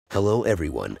Hello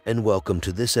everyone, and welcome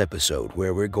to this episode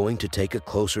where we're going to take a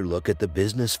closer look at the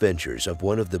business ventures of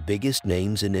one of the biggest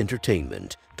names in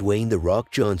entertainment, Dwayne "The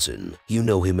Rock" Johnson. You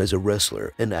know him as a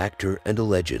wrestler, an actor, and a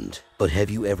legend. But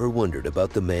have you ever wondered about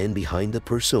the man behind the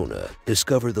persona?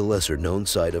 Discover the lesser-known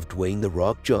side of Dwayne "The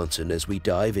Rock" Johnson as we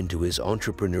dive into his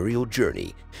entrepreneurial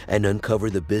journey and uncover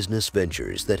the business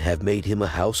ventures that have made him a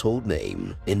household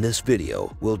name. In this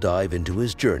video, we'll dive into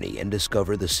his journey and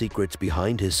discover the secrets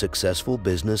behind his successful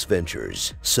business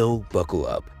ventures. So buckle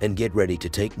up and get ready to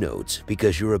take notes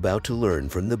because you're about to learn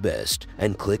from the best,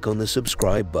 and click on the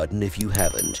subscribe button if you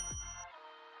haven't.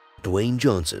 Dwayne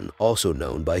Johnson, also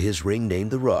known by his ring name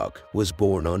The Rock, was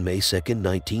born on May 2,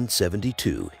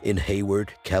 1972 in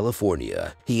Hayward,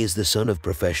 California. He is the son of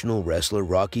professional wrestler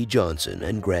Rocky Johnson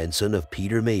and grandson of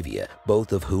Peter Maivia,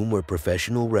 both of whom were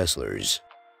professional wrestlers.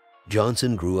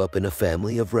 Johnson grew up in a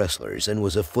family of wrestlers and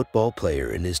was a football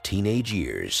player in his teenage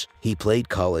years. He played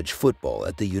college football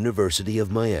at the University of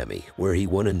Miami, where he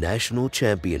won a national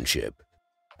championship.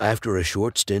 After a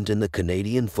short stint in the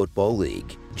Canadian Football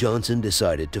League, Johnson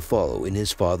decided to follow in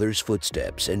his father's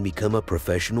footsteps and become a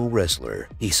professional wrestler.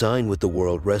 He signed with the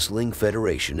World Wrestling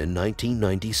Federation in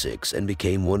 1996 and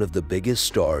became one of the biggest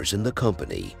stars in the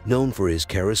company, known for his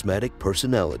charismatic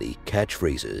personality,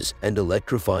 catchphrases, and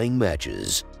electrifying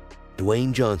matches.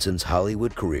 Dwayne Johnson's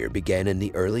Hollywood career began in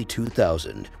the early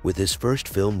 2000s with his first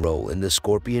film role in The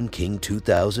Scorpion King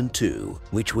 2002,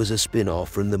 which was a spin-off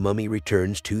from The Mummy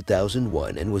Returns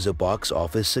 2001 and was a box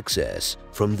office success.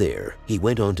 From there, he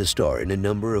went on to star in a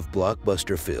number of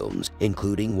blockbuster films,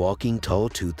 including Walking Tall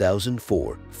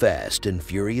 2004, Fast and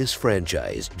Furious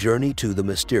franchise, Journey to the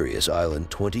Mysterious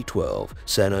Island 2012,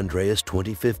 San Andreas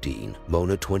 2015,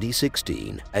 Mona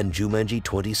 2016, and Jumanji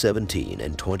 2017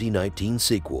 and 2019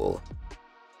 sequel.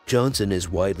 Johnson is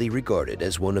widely regarded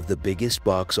as one of the biggest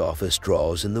box office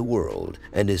draws in the world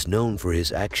and is known for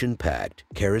his action-packed,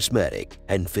 charismatic,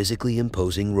 and physically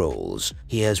imposing roles.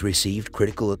 He has received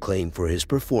critical acclaim for his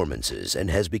performances and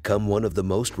has become one of the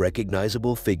most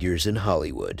recognizable figures in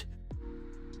Hollywood.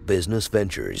 Business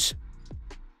ventures.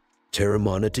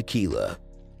 Teremana Tequila.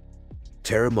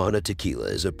 Teremana Tequila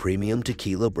is a premium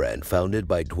tequila brand founded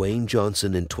by Dwayne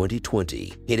Johnson in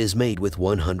 2020. It is made with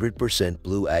 100%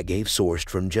 blue agave sourced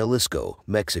from Jalisco,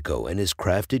 Mexico, and is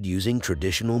crafted using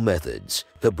traditional methods.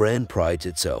 The brand prides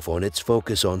itself on its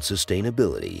focus on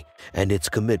sustainability and its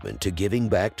commitment to giving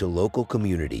back to local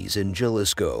communities in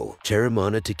Jalisco.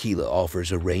 Teremana Tequila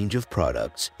offers a range of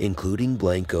products, including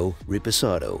Blanco,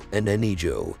 Reposado, and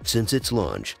Anillo. Since its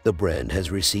launch, the brand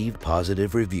has received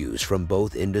positive reviews from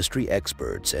both industry experts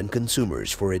and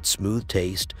consumers for its smooth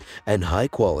taste and high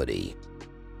quality.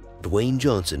 Dwayne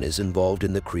Johnson is involved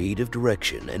in the creative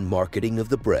direction and marketing of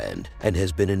the brand and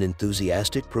has been an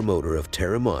enthusiastic promoter of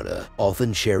Teremana,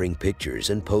 often sharing pictures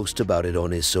and posts about it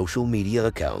on his social media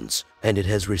accounts, and it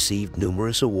has received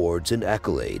numerous awards and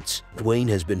accolades. Dwayne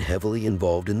has been heavily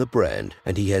involved in the brand,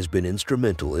 and he has been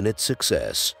instrumental in its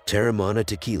success. Teremana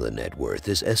Tequila net worth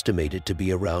is estimated to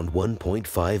be around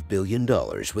 $1.5 billion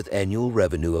with annual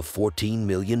revenue of $14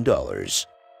 million.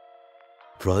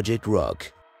 Project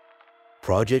Rock.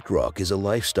 Project Rock is a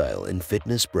lifestyle and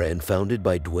fitness brand founded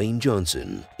by Dwayne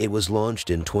Johnson. It was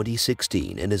launched in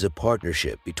 2016 and is a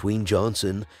partnership between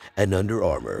Johnson and Under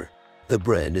Armour. The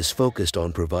brand is focused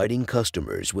on providing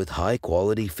customers with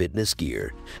high-quality fitness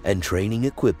gear and training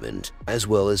equipment, as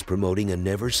well as promoting a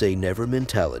never-say-never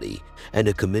mentality and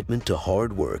a commitment to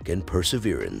hard work and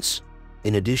perseverance.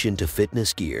 In addition to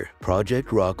fitness gear,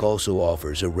 Project Rock also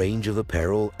offers a range of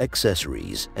apparel,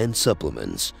 accessories, and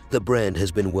supplements. The brand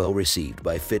has been well received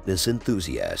by fitness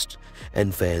enthusiasts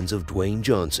and fans of Dwayne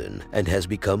Johnson and has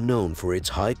become known for its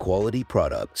high-quality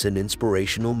products and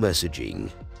inspirational messaging.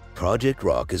 Project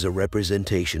Rock is a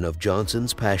representation of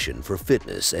Johnson's passion for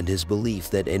fitness and his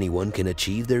belief that anyone can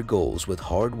achieve their goals with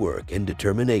hard work and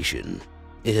determination.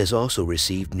 It has also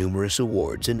received numerous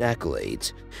awards and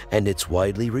accolades, and it's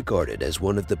widely regarded as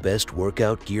one of the best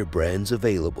workout gear brands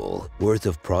available. Worth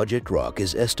of Project Rock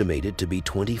is estimated to be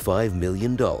 $25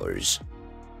 million.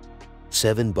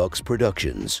 7 Bucks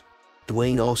Productions.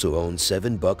 Dwayne also owns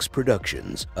 7 Bucks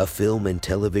Productions, a film and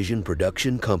television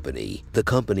production company. The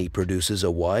company produces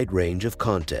a wide range of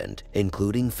content,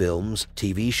 including films,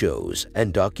 TV shows,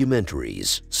 and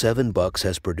documentaries. 7 Bucks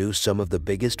has produced some of the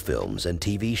biggest films and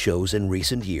TV shows in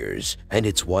recent years, and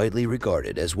it's widely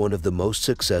regarded as one of the most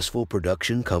successful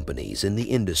production companies in the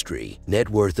industry. Net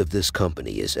worth of this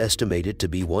company is estimated to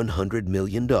be $100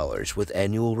 million with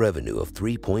annual revenue of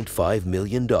 $3.5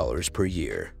 million per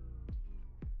year.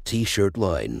 T-shirt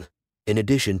line. In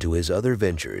addition to his other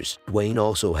ventures, Dwayne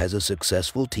also has a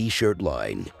successful t-shirt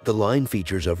line. The line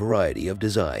features a variety of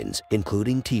designs,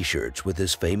 including t-shirts with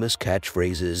his famous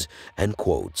catchphrases and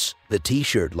quotes. The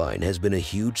t-shirt line has been a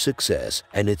huge success,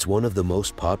 and it's one of the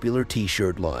most popular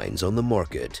t-shirt lines on the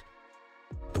market.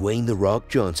 Dwayne "The Rock"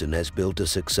 Johnson has built a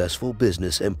successful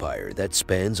business empire that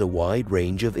spans a wide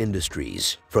range of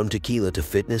industries. From tequila to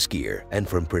fitness gear and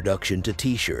from production to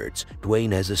t-shirts,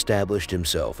 Dwayne has established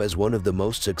himself as one of the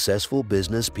most successful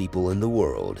business people in the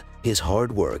world. His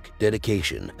hard work,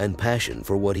 dedication, and passion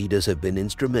for what he does have been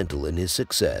instrumental in his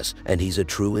success, and he's a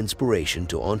true inspiration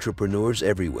to entrepreneurs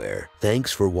everywhere.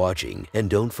 Thanks for watching, and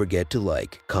don't forget to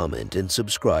like, comment, and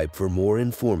subscribe for more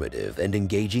informative and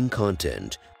engaging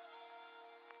content.